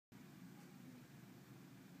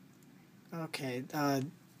Okay, a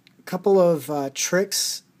couple of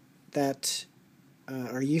tricks that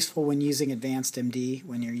are useful when using Advanced MD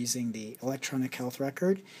when you're using the electronic health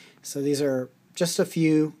record. So these are just a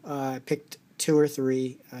few. I picked two or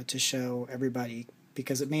three to show everybody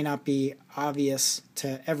because it may not be obvious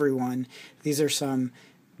to everyone. These are some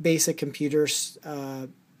basic computer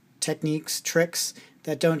techniques, tricks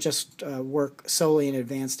that don't just work solely in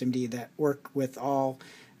Advanced MD, that work with all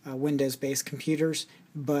Windows-based computers,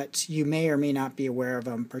 but you may or may not be aware of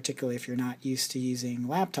them, particularly if you're not used to using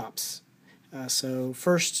laptops. So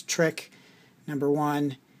first trick, number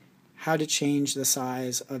one, how to change the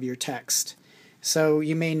size of your text. So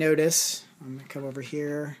you may notice, I'm going to come over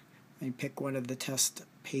here, let me pick one of the test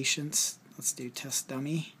patients. Let's do test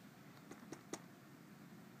dummy.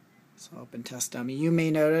 So open test dummy. You may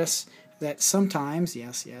notice that sometimes,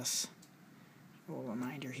 yes, a little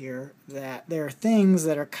reminder here, that there are things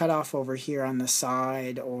that are cut off over here on the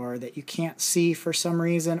side or that you can't see for some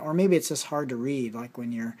reason, or maybe it's just hard to read, like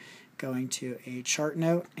when you're going to a chart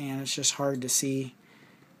note and it's just hard to see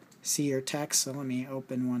your text. So let me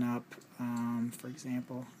open one up. For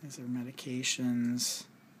example, these are medications,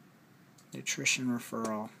 nutrition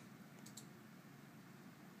referral.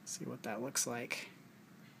 See what that looks like.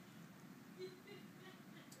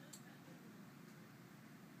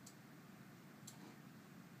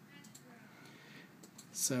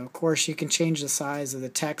 So of course you can change the size of the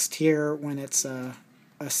text here when it's a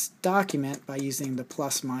document by using the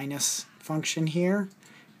plus minus function here.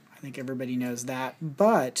 I think everybody knows that.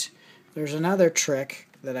 But there's another trick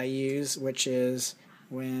that I use, which is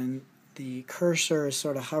when the cursor is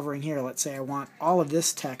sort of hovering here. Let's say I want all of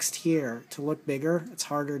this text here to look bigger. It's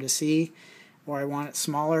harder to see. Or I want it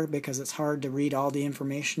smaller because it's hard to read all the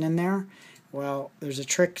information in there. Well, there's a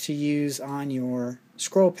trick to use on your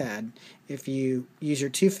scroll pad. If you use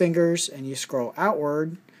your two fingers and you scroll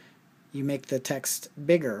outward, you make the text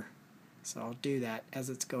bigger. So I'll do that as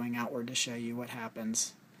it's going outward to show you what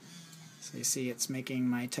happens. So you see it's making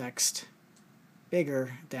my text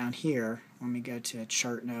bigger down here. Let me go to a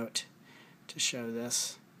chart note to show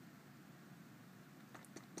this.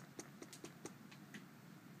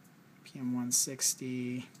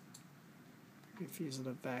 PM160, refusal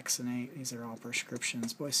to vaccinate. These are all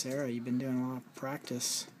prescriptions. Boy, Sarah, you've been doing a lot of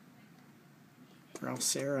practice. We're all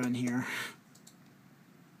Sarah in here.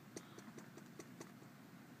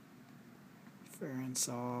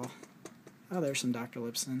 Ferensol. Oh, there's some Dr.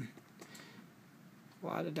 Lipson. A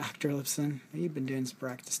lot of Dr. Lipson. You've been doing some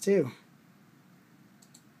practice too.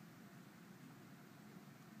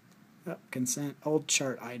 Oh, consent. Old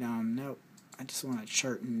chart item. Nope. I just want a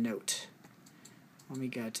chart note. Let me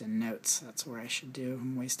go to notes. That's where I should do.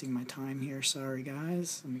 I'm wasting my time here. Sorry,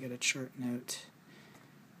 guys. Let me get a chart note.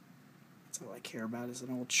 That's all I care about is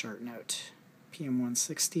an old chart note.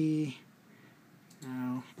 PM160.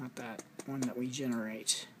 No, not that. One that we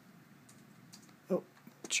generate. Oh,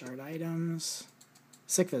 chart items.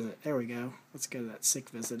 Sick visit. There we go. Let's go to that sick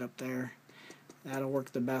visit up there. That'll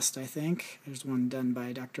work the best, I think. There's one done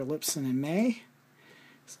by Dr. Lipson in May.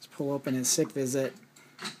 Let's pull open his sick visit.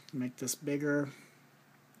 Make this bigger.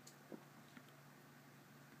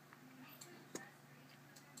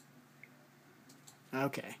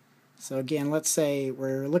 Okay. So again, let's say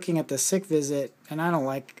we're looking at the sick visit, and I don't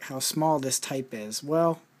like how small this type is.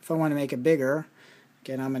 Well, if I want to make it bigger,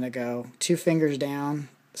 again, I'm going to go two fingers down,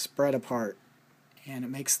 spread apart, and it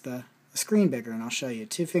makes the screen bigger, and I'll show you.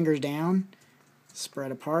 Two fingers down,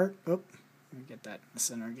 spread apart. Oh, let me get that in the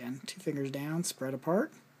center again. Two fingers down, spread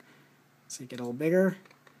apart. So you get a little bigger.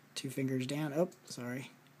 Two fingers down. Oh, sorry.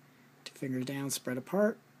 Two fingers down, spread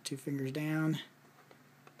apart. Two fingers down,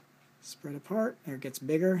 spread apart. There it gets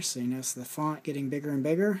bigger. So you notice the font getting bigger and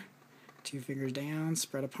bigger. Two fingers down,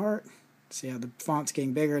 spread apart. See how the font's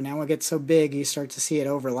getting bigger. Now when it gets so big, you start to see it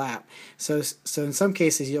overlap. So in some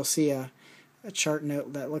cases, you'll see a chart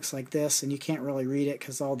note that looks like this, and you can't really read it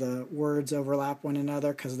because all the words overlap one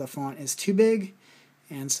another because the font is too big.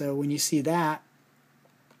 And so when you see that,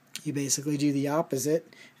 you basically do the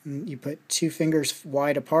opposite. And you put two fingers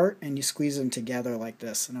wide apart and you squeeze them together like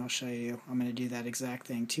this. And I'll show you. I'm going to do that exact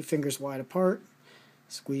thing. Two fingers wide apart,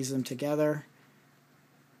 squeeze them together.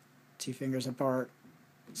 Two fingers apart,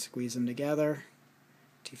 squeeze them together.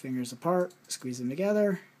 Two fingers apart, squeeze them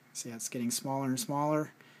together. See how it's getting smaller and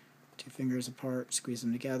smaller. Two fingers apart, squeeze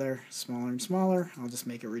them together, smaller and smaller. I'll just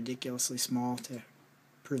make it ridiculously small to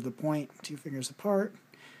prove the point. Two fingers apart,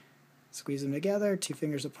 squeeze them together. Two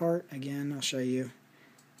fingers apart. Again, I'll show you.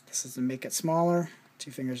 This is to make it smaller.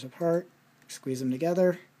 Two fingers apart, squeeze them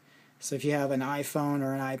together. So if you have an iPhone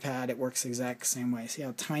or an iPad, it works the exact same way. See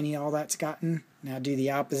how tiny all that's gotten? Now do the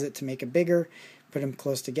opposite to make it bigger. Put them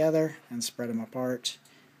close together and spread them apart.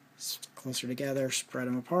 Closer together, spread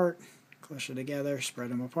them apart. Closer together, spread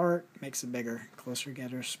them apart. Makes it bigger. Closer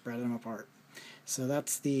together, spread them apart. So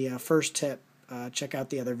that's the first tip. Check out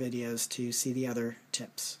the other videos to see the other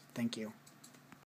tips. Thank you.